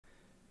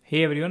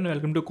Hey everyone,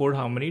 welcome to Code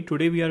Harmony.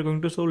 Today we are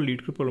going to solve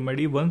LeetCode problem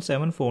ID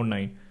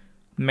 1749,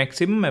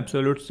 maximum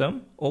absolute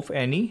sum of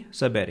any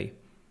subarray.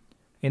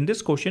 In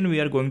this question,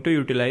 we are going to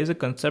utilize the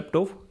concept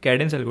of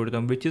Kadane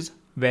algorithm, which is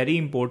very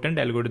important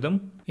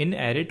algorithm in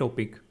array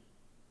topic.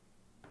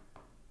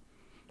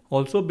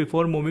 Also,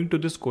 before moving to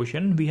this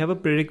question, we have a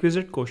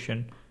prerequisite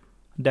question,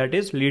 that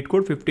is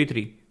LeetCode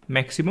 53,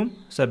 maximum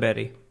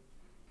subarray.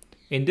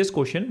 In this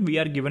question, we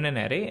are given an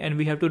array and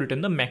we have to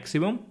return the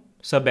maximum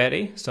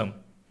subarray sum.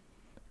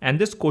 And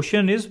this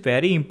question is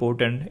very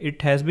important.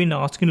 It has been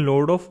asked in a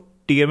lot of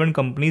tier 1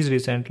 companies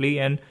recently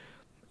and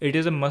it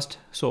is a must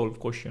solve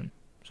question.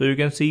 So you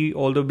can see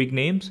all the big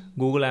names: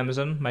 Google,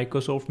 Amazon,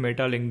 Microsoft,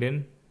 Meta,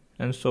 LinkedIn,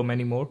 and so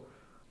many more.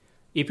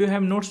 If you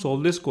have not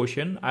solved this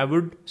question, I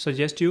would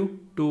suggest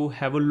you to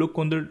have a look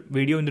on the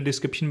video in the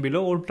description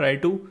below or try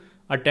to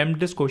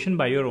attempt this question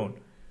by your own.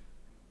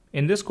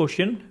 In this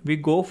question, we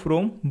go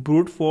from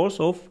brute force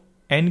of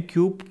n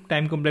cube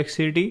time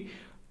complexity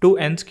to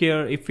n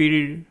square if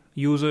we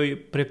use a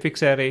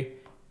prefix array,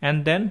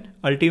 and then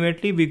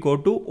ultimately we go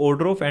to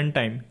order of n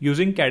time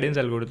using Kadane's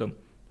algorithm.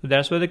 So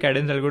that's why the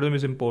Kadane's algorithm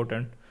is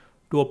important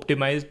to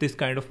optimize this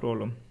kind of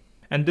problem.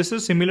 And this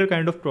is similar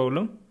kind of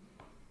problem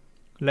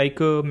like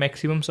a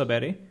maximum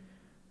subarray.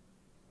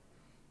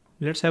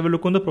 Let's have a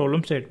look on the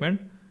problem statement.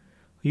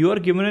 You are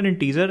given an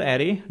integer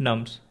array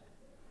nums.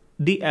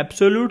 The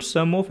absolute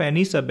sum of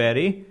any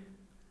subarray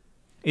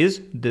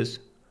is this.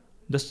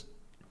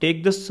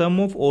 Take the sum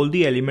of all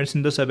the elements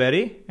in the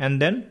subarray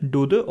and then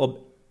do the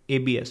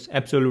ABS,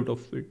 absolute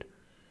of it.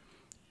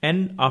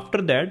 And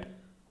after that,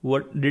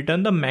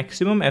 return the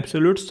maximum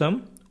absolute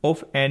sum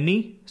of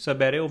any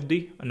subarray of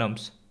the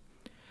nums.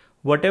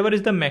 Whatever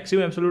is the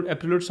maximum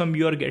absolute sum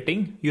you are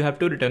getting, you have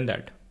to return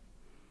that.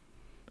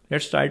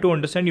 Let's try to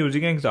understand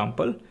using an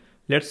example.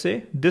 Let's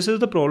say this is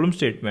the problem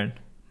statement.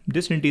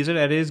 This integer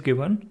array is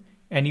given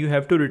and you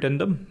have to return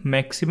the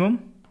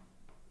maximum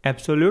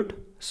absolute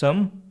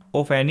sum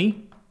of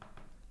any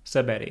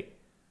subarray.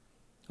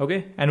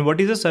 Okay, and what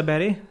is a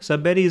subarray?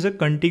 Subarray is a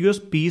contiguous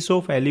piece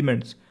of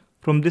elements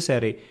from this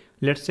array.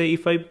 Let's say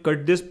if I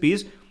cut this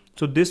piece,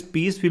 so this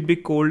piece will be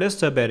called as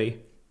subarray.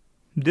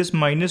 This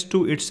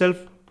 -2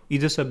 itself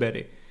is a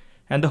subarray,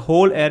 and the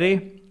whole array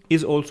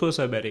is also a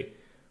subarray.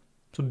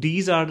 So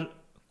these are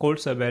called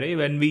subarray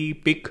when we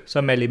pick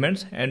some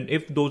elements, and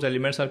if those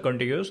elements are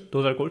contiguous,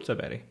 those are called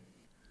subarray.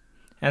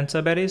 And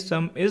subarray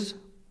sum is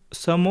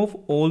sum of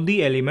all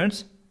the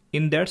elements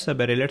in that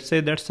subarray. Let's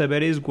say that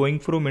subarray is going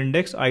from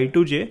index I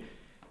to j.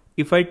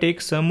 If I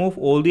take sum of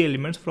all the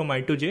elements from I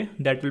to j,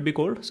 that will be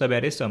called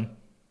subarray sum.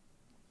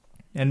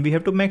 And we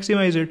have to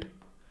maximize it.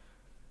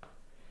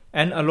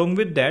 And along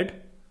with that,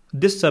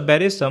 this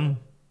subarray sum,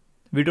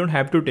 we don't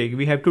have to take.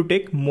 We have to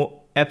take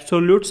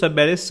absolute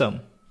subarray sum.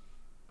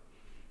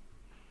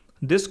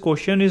 This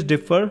question is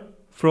differ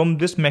from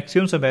this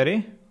maximum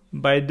subarray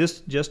by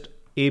this just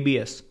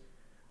ABS,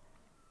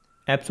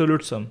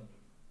 absolute sum.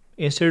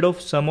 Instead of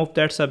sum of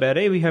that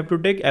subarray, we have to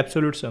take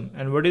absolute sum.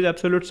 And what is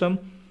absolute sum?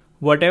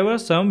 Whatever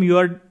sum you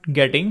are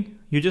getting,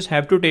 you just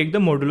have to take the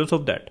modulus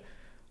of that.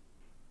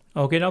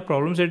 Okay, now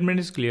problem statement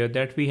is clear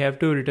that we have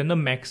to return the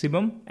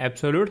maximum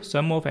absolute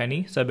sum of any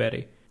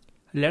subarray.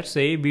 Let's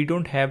say we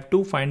don't have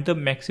to find the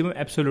maximum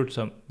absolute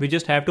sum. We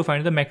just have to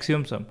find the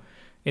maximum sum.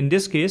 In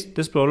this case,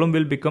 this problem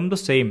will become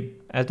the same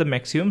as the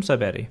maximum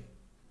subarray.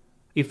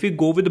 If we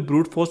go with the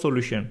brute force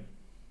solution,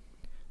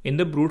 in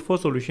the brute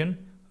force solution,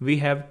 we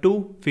have to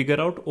figure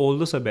out all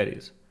the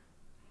subarrays.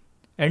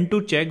 And to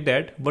check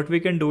that, what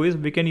we can do is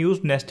we can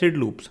use nested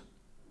loops.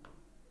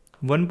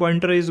 One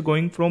pointer is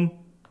going from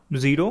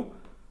 0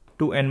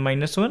 to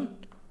n-1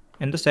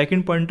 and the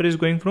second pointer is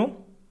going from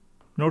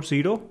not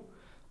 0,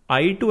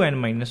 I to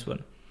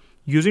n-1.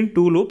 Using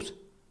two loops,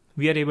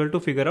 we are able to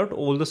figure out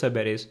all the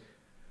subarrays,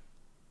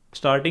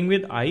 starting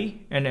with I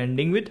and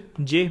ending with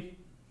j.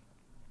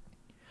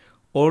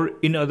 Or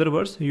in other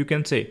words, you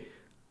can say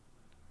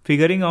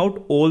figuring out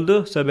all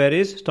the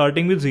subarrays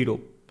starting with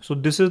 0. So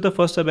this is the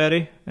first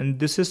subarray and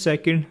this is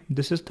second,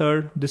 this is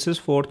third, this is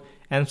fourth,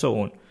 and so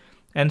on.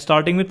 And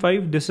starting with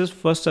 5, this is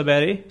first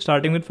subarray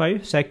starting with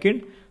 5,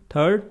 second,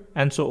 third,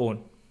 and so on,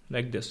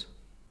 like this.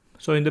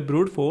 So in the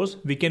brute force,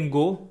 we can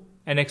go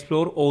and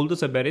explore all the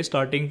subarrays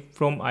starting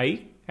from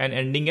I and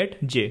ending at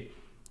j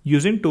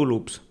using two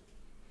loops.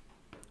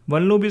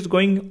 One loop is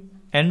going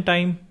n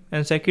time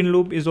and second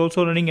loop is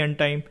also running n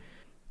time.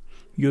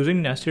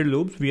 Using nested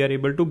loops, we are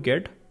able to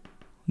get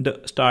the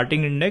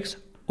starting index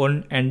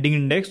or ending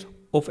index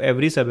of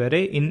every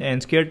subarray in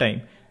n square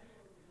time.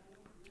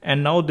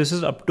 And now this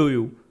is up to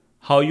you,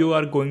 how you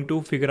are going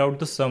to figure out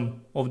the sum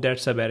of that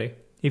subarray.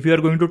 If you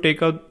are going to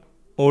take a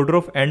order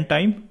of n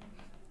time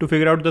to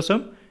figure out the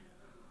sum,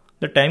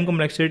 the time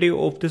complexity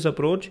of this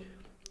approach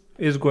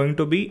is going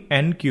to be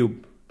n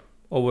cube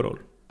overall.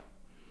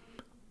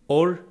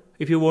 Or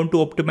if you want to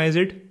optimize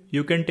it,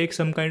 you can take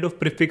some kind of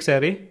prefix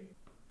array,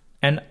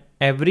 and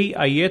every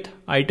ith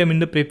item in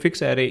the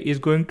prefix array is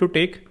going to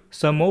take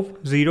sum of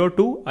 0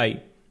 to I.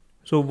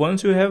 So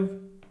once you have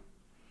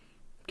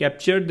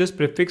captured this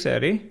prefix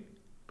array,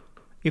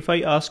 if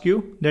I ask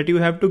you that you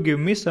have to give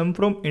me sum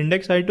from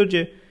index I to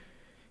j.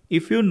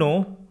 If you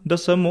know the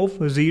sum of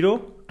 0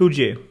 to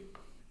j,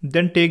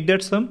 then take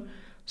that sum,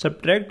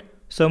 subtract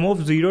sum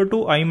of 0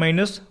 to I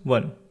minus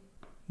 1.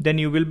 Then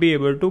you will be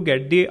able to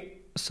get the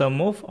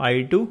sum of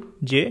I to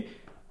j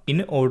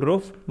in order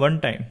of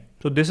one time.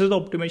 So this is the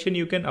optimization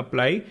you can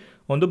apply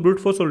on the brute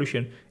force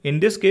solution. In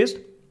this case,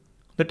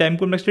 the time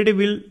complexity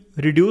will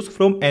reduce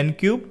from n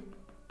cube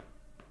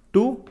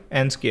to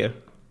n square.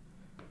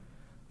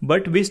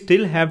 But we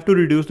still have to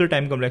reduce the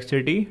time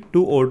complexity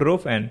to order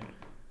of n.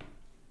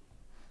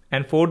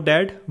 And for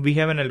that, we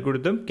have an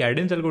algorithm,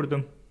 Kadane's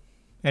algorithm.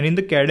 And in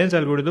the Kadane's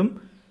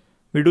algorithm,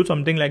 we do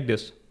something like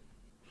this.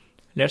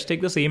 Let's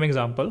take the same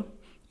example.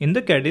 In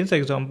the Kadane's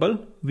example,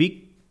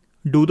 we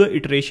do the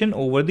iteration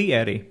over the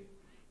array.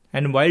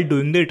 And while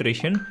doing the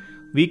iteration,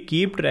 we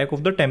keep track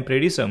of the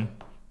temporary sum.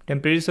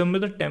 Temporary sum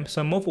is the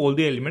sum of all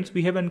the elements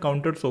we have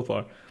encountered so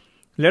far.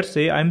 Let's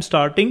say I'm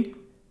starting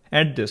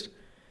at this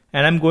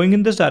and I'm going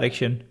in this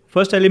direction.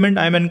 First element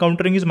I'm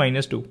encountering is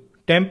 -2.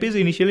 Temp is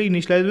initially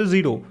initialized with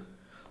 0.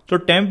 So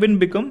temp will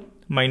become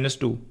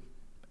 -2.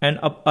 And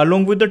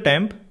along with the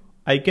temp,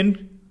 I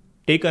can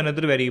take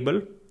another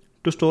variable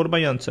to store my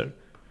answer.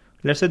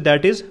 Let's say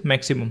that is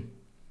maximum.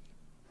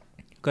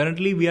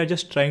 Currently we are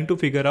just trying to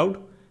figure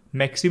out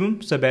maximum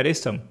subarray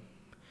sum.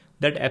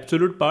 That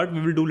absolute part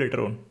we will do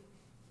later on.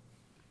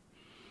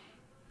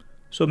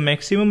 So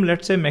maximum,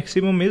 let's say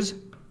maximum is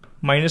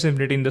minus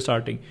infinity in the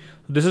starting.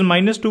 This is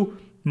 -2.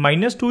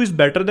 -2 is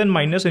better than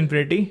minus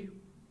infinity.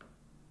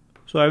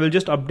 So I will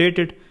just update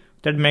it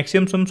that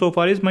maximum sum so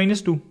far is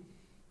 -2.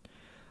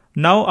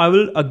 Now I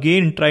will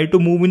again try to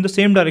move in the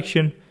same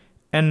direction.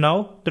 And now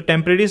the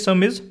temporary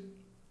sum is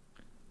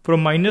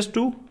from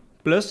 -2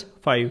 plus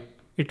 5.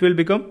 It will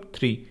become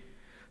 3.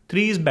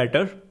 3 is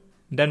better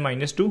than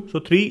 -2. So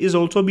 3 is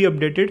also be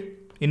updated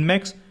in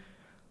max.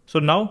 So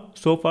now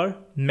so far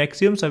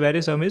maximum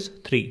subarray sum is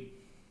 3.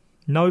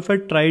 Now if I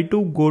try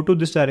to go to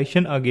this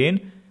direction again,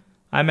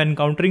 I am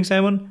encountering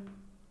 7.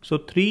 So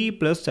 3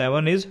 plus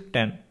 7 is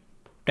 10.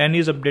 10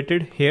 is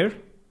updated here.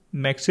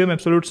 Maximum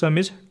absolute sum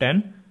is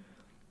 10.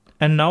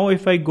 And now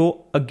if I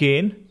go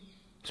again,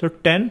 so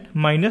 10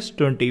 minus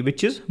 20,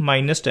 which is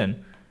 -10.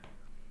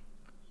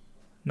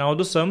 Now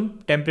the sum,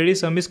 temporary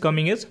sum is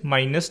coming as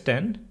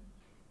 -10.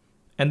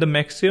 And the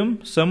maximum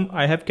sum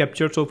I have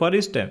captured so far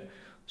is 10.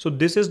 So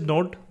this is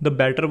not the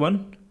better one.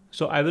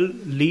 So I will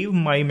leave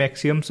my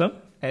maximum sum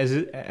as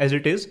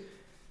it is.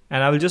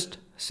 And I will just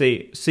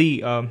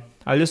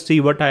I'll just see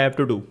what I have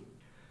to do.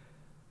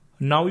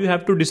 Now you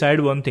have to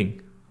decide one thing,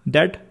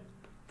 that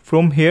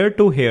from here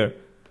to here,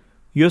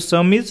 your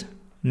sum is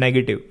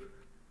negative.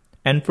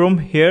 And from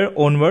here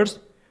onwards,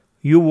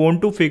 you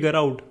want to figure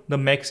out the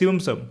maximum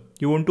sum.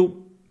 You want to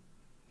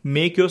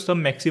make your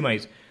sum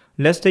maximize.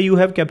 Let's say you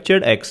have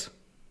captured x.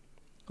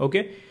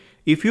 Okay.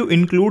 If you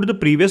include the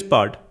previous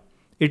part,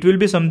 it will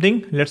be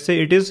something, let's say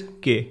it is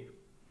k.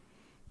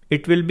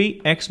 It will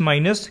be x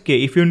minus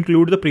k if you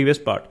include the previous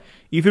part.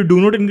 If you do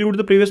not include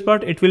the previous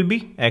part, it will be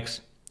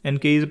x.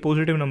 And k is a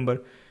positive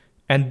number.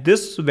 And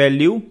this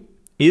value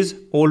is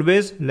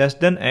always less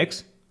than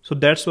x. So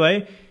that's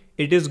why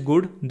it is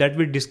good that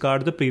we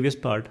discard the previous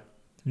part.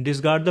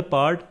 Discard the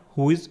part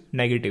who is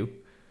negative.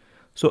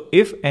 So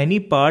if any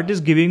part is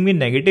giving me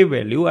negative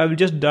value, I will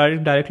just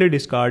directly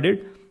discard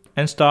it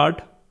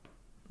and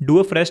do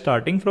a fresh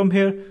starting from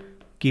here,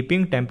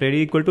 keeping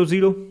temporary equal to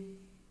 0.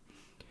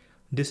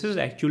 This is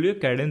actually a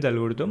Kadane's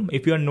algorithm.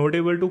 If you are not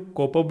able to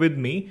cope up with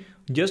me,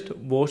 just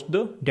watch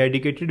the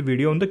dedicated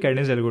video on the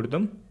Kadane's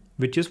algorithm,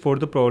 which is for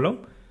the problem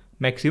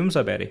maximum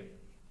subarray.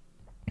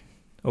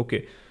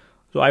 Okay.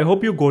 So I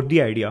hope you got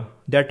the idea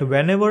that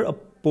whenever a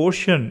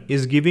portion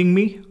is giving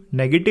me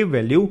negative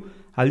value,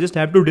 I'll just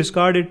have to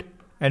discard it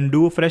and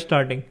do a fresh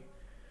starting.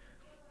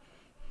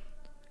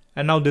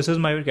 And now this is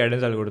my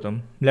Kadane's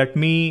algorithm. Let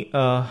me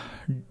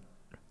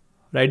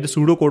write the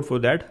pseudo code for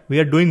that. We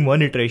are doing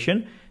one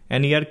iteration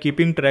and we are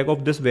keeping track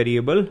of this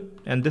variable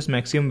and this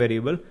maximum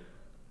variable.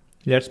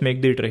 Let's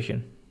make the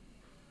iteration.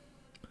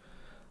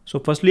 So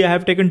firstly, I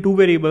have taken two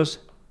variables.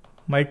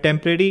 My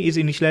temporary is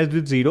initialized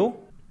with 0.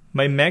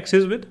 My max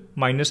is with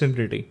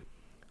 -infinity.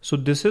 So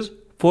this is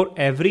for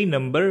every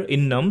number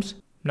in nums.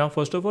 Now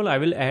first of all, I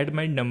will add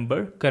my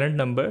current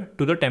number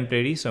to the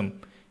temporary sum.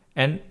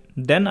 And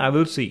then I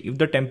will see if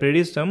the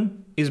temporary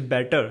sum is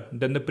better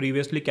than the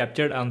previously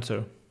captured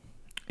answer.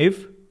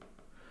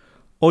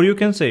 Or you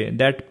can say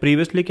that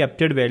previously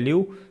captured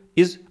value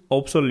is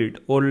obsolete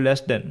or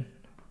less than.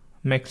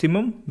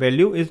 Maximum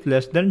value is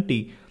less than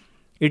t.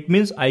 It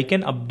means I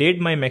can update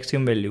my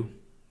maximum value.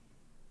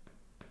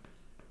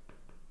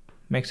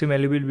 Maximum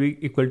value will be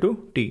equal to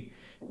t.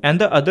 And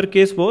the other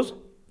case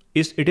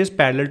it is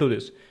parallel to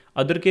this.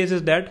 Other case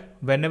is that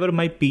whenever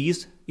my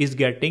piece is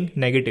getting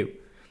negative,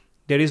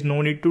 there is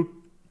no need to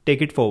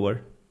take it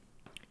forward.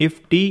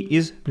 If t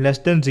is less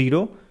than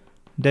 0,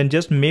 then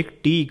just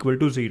make t equal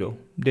to 0.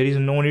 There is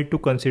no need to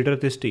consider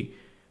this t.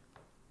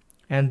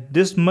 And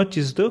this much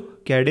is the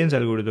Kadane's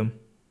algorithm.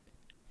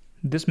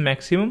 This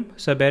maximum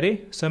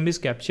subarray sum is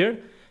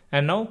captured,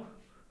 and now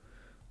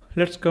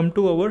let's come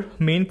to our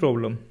main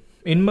problem.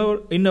 In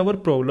our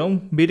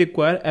problem, we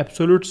require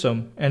absolute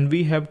sum and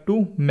we have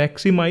to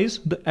maximize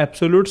the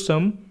absolute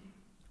sum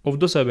of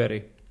the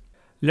subarray.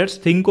 Let's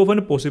think of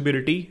a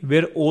possibility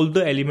where all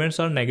the elements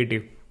are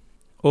negative.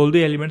 All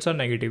the elements are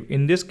negative.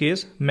 In this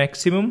case,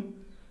 maximum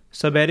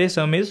subarray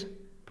sum is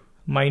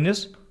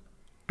minus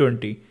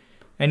 20.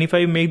 And if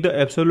I make the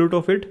absolute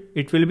of it,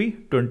 it will be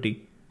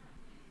 20.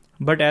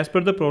 But as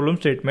per the problem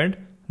statement,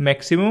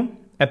 maximum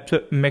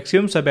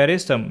subarray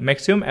sum,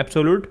 maximum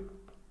absolute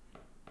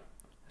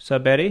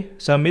subarray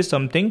sum is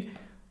something,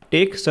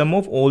 take sum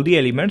of all the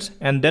elements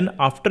and then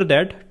after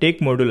that take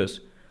modulus.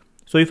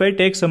 So if I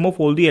take sum of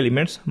all the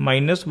elements,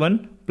 minus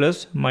 1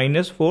 plus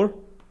minus 4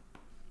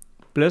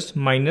 plus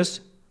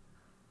minus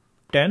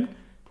 10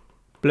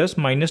 plus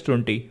minus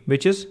 20,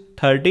 which is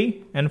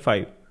 30 and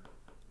 5,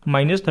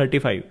 minus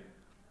 35.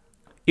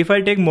 If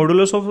I take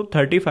modulus of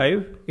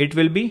 35, it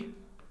will be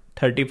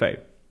 35.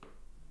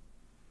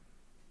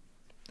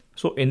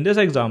 So in this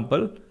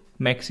example,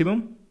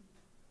 maximum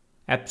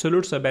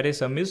absolute subarray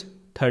sum is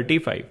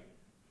 35.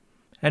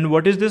 And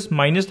what is this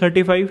minus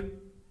 35?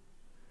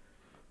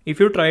 If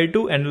you try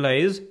to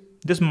analyze,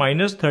 this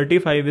minus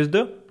 35 is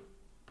the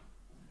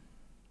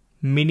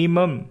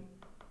minimum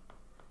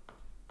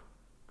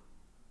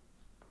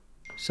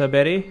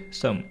subarray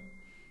sum.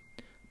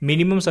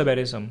 Minimum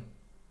subarray sum.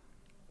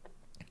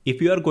 If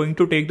you are going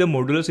to take the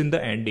modulus in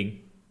the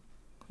ending,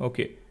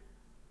 okay,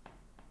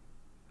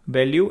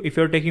 value, if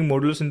you are taking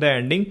modulus in the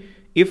ending,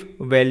 if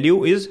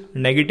value is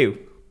negative,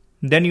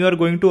 then you are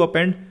going to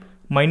append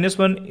minus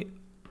 1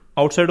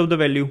 outside of the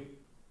value.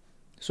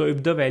 So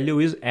if the value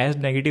is as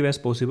negative as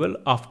possible,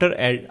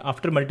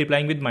 after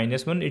multiplying with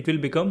minus 1, it will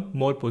become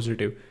more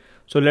positive.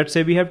 So let's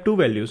say we have two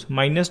values,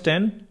 minus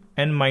 10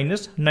 and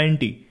minus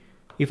 90.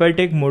 If I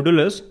take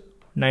modulus,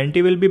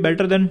 90 will be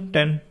better than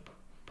 10.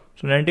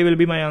 So 90 will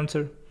be my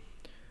answer.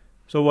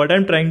 So what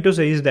I'm trying to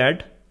say is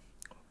that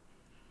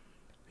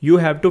you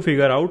have to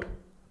figure out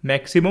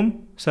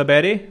maximum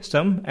subarray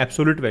sum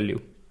absolute value.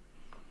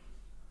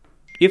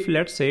 If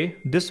let's say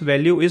this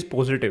value is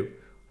positive,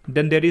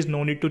 then there is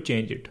no need to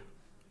change it.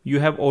 You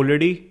have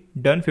already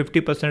done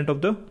 50%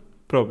 of the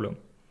problem.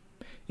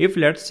 If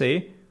let's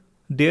say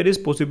there is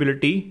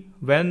possibility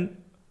when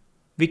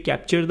we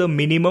capture the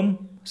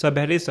minimum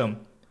subarray sum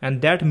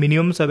and that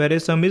minimum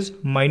subarray sum is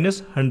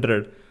minus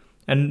 100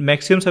 and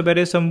maximum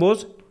subarray sum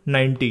was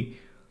 90.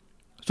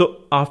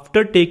 So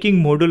after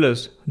taking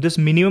modulus, this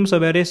minimum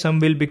subarray sum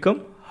will become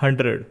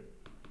 100.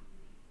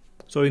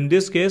 So in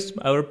this case,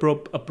 our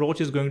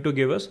approach is going to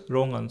give us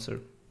wrong answer.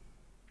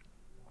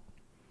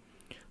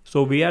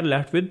 So we are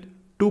left with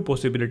two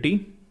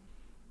possibilities.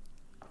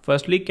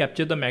 Firstly,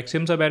 capture the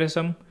maximum subarray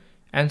sum,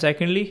 and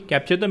secondly,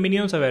 capture the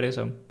minimum subarray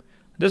sum.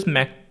 This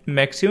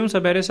maximum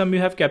subarray sum you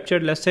have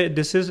captured, let's say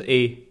this is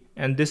A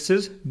and this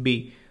is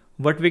B.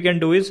 What we can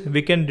do is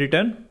we can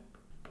return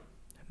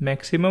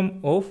maximum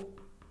of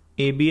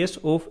ABS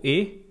of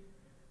A,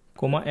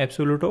 comma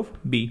absolute of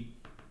B.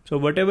 So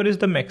whatever is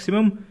the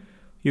maximum,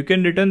 you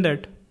can return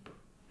that.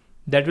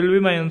 That will be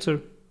my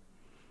answer.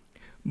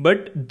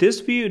 But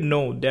this we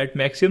know that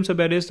maximum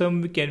subarray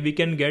sum we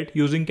can get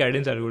using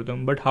Kadane's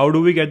algorithm. But how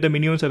do we get the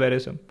minimum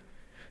subarray sum?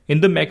 In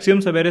the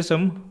maximum subarray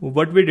sum,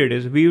 what we did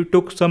is we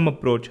took some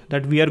approach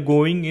that we are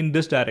going in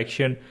this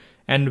direction,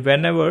 and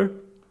whenever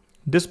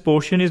this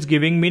portion is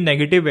giving me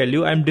negative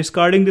value, I am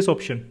discarding this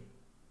option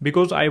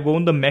because I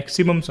want the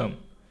maximum sum.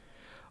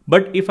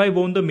 But if I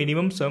want the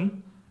minimum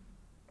sum,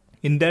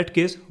 in that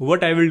case,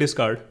 what I will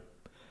discard?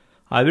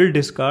 I will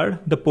discard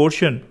the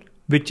portion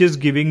which is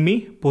giving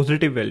me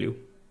positive value.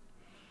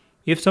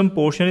 If some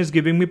portion is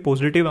giving me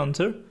positive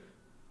answer,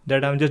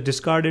 that I will just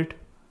discard it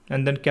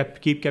and then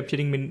keep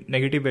capturing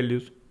negative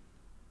values.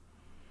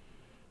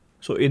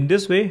 So in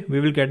this way, we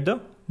will get the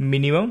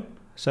minimum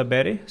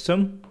subarray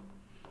sum,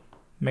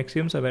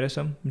 maximum subarray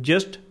sum,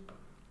 just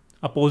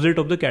opposite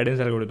of the Kadane's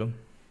algorithm.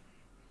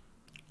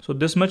 So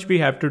this much we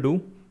have to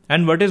do.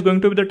 And what is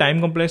going to be the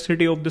time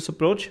complexity of this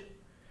approach?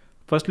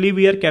 Firstly,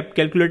 we are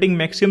calculating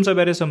maximum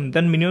subarray sum,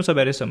 then minimum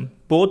subarray sum.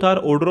 Both are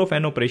order of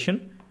n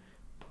operation.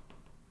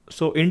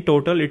 So in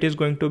total, it is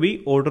going to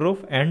be order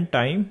of n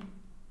time.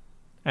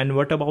 And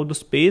what about the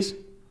space?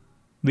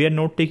 We are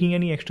not taking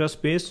any extra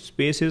space.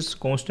 Space is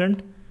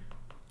constant.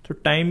 So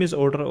time is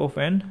order of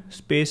n.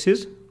 Space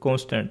is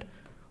constant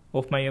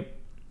of my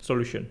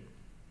solution.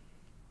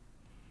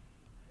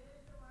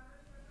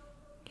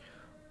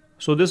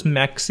 So this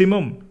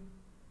maximum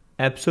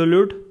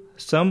absolute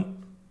sum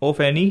of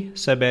any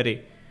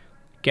subarray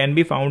can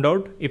be found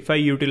out if I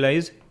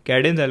utilize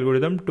Kadane's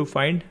algorithm to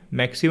find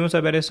maximum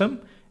subarray sum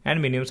and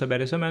minimum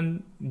subarray sum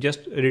and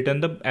just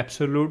return the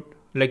absolute,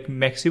 like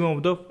maximum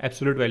of the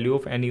absolute value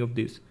of any of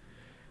these.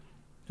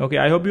 Okay,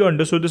 I hope you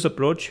understood this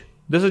approach.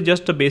 This is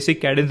just a basic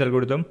Kadane's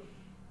algorithm.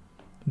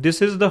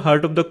 This is the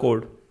heart of the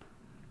code,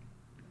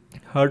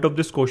 heart of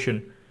this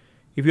question.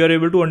 If you are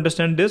able to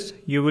understand this,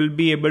 you will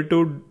be able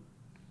to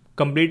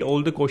complete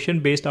all the question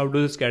based out of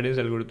this Kadane's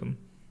algorithm.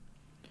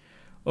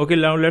 Okay,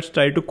 now let's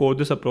try to code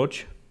this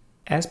approach.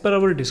 As per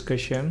our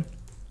discussion,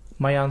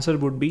 my answer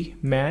would be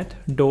math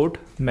dot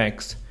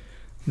max.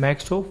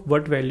 Max of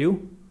what value?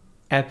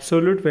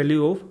 Absolute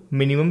value of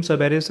minimum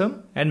subarray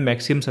sum and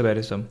maximum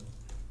subarray sum.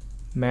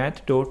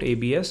 Math dot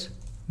abs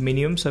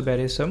minimum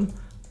subarray sum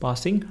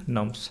passing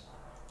nums,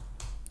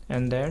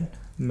 and then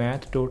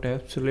math dot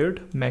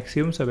absolute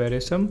maximum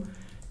subarray sum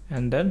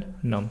and then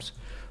nums.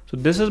 So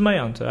this is my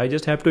answer. I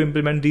just have to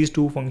implement these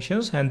two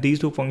functions, and these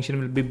two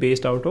functions will be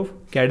based out of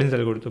Kadane's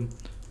algorithm.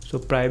 So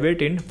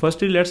private int,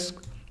 firstly let's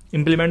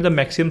implement the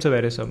maximum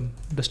subarray sum,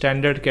 the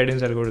standard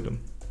Kadane's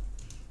algorithm.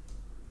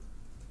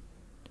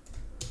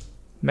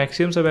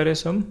 Maximum subarray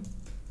sum,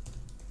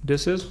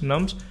 this is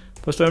nums.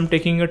 First I am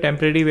taking a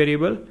temporary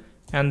variable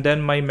and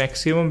then my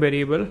maximum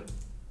variable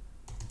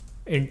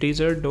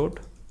integer dot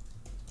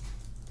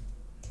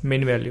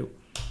min value,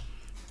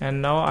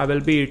 and now I will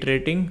be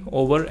iterating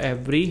over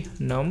every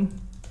num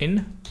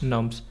in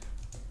nums.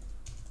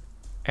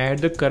 Add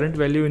the current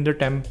value in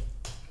the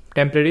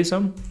temporary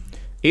sum.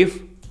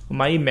 If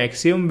my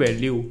maximum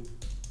value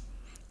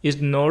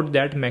is not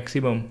that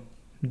maximum,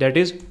 that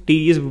is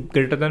t is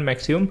greater than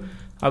maximum,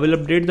 I will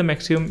update the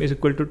maximum is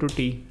equal to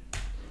t.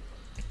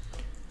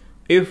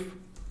 If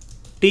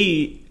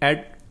t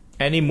at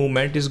any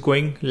moment is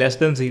going less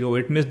than 0,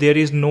 it means there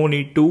is no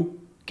need to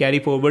carry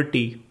forward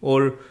t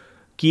or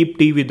keep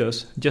t with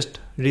us. Just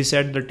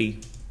reset the t,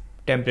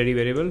 temporary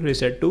variable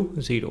reset to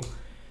 0,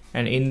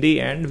 and in the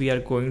end we are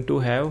going to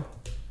have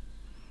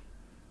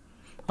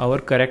our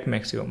correct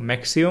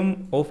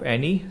maximum of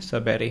any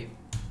subarray,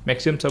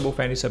 maximum sub of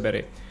any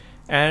subarray.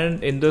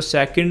 And in the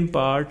second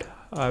part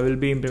I will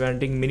be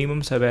implementing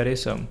minimum subarray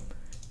sum.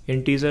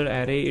 Integer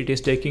array, it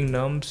is taking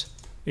nums,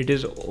 it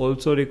is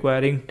also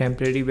requiring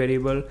temporary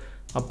variable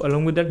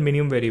along with that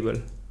minimum variable,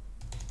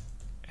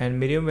 and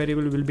minimum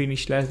variable will be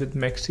initialized with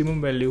maximum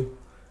value.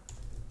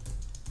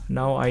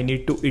 Now I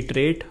need to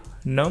iterate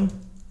num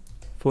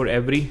for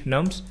every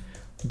nums.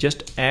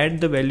 Just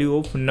add the value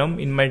of num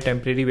in my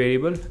temporary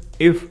variable.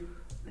 If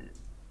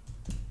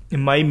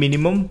my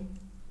minimum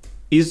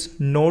is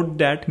not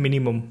that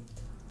minimum,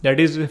 that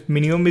is if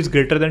minimum is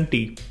greater than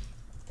t,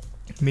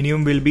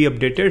 minimum will be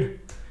updated.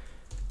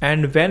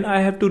 And when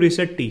I have to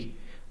reset t,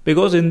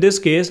 because in this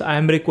case I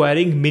am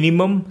requiring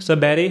minimum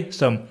subarray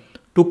sum.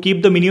 To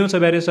keep the minimum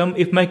subarray sum,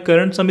 if my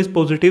current sum is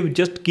positive,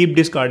 just keep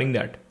discarding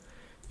that.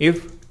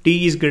 If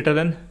t is greater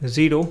than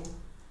 0,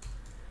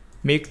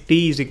 make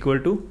t is equal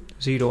to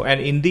 0, and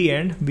in the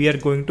end we are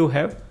going to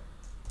have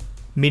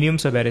minimum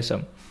subarray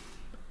sum.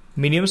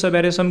 Minimum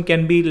subarray sum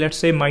can be, let's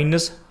say,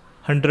 minus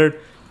 100,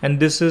 and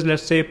this is,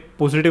 let's say,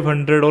 positive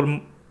 100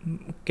 or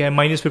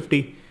minus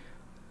 50.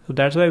 So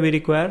that's why we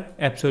require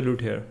absolute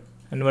here,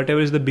 and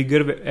whatever is the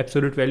bigger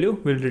absolute value,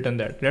 we'll return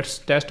that. Let's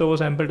test our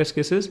sample test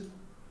cases.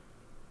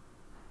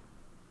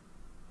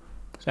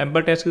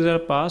 Sample test cases are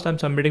passed. I'm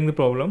submitting the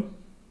problem.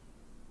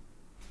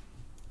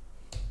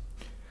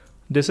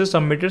 This is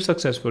submitted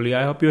successfully.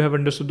 I hope you have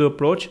understood the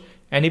approach,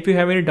 and if you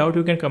have any doubt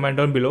you can comment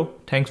down below.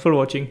 Thanks for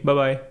watching. Bye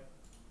bye.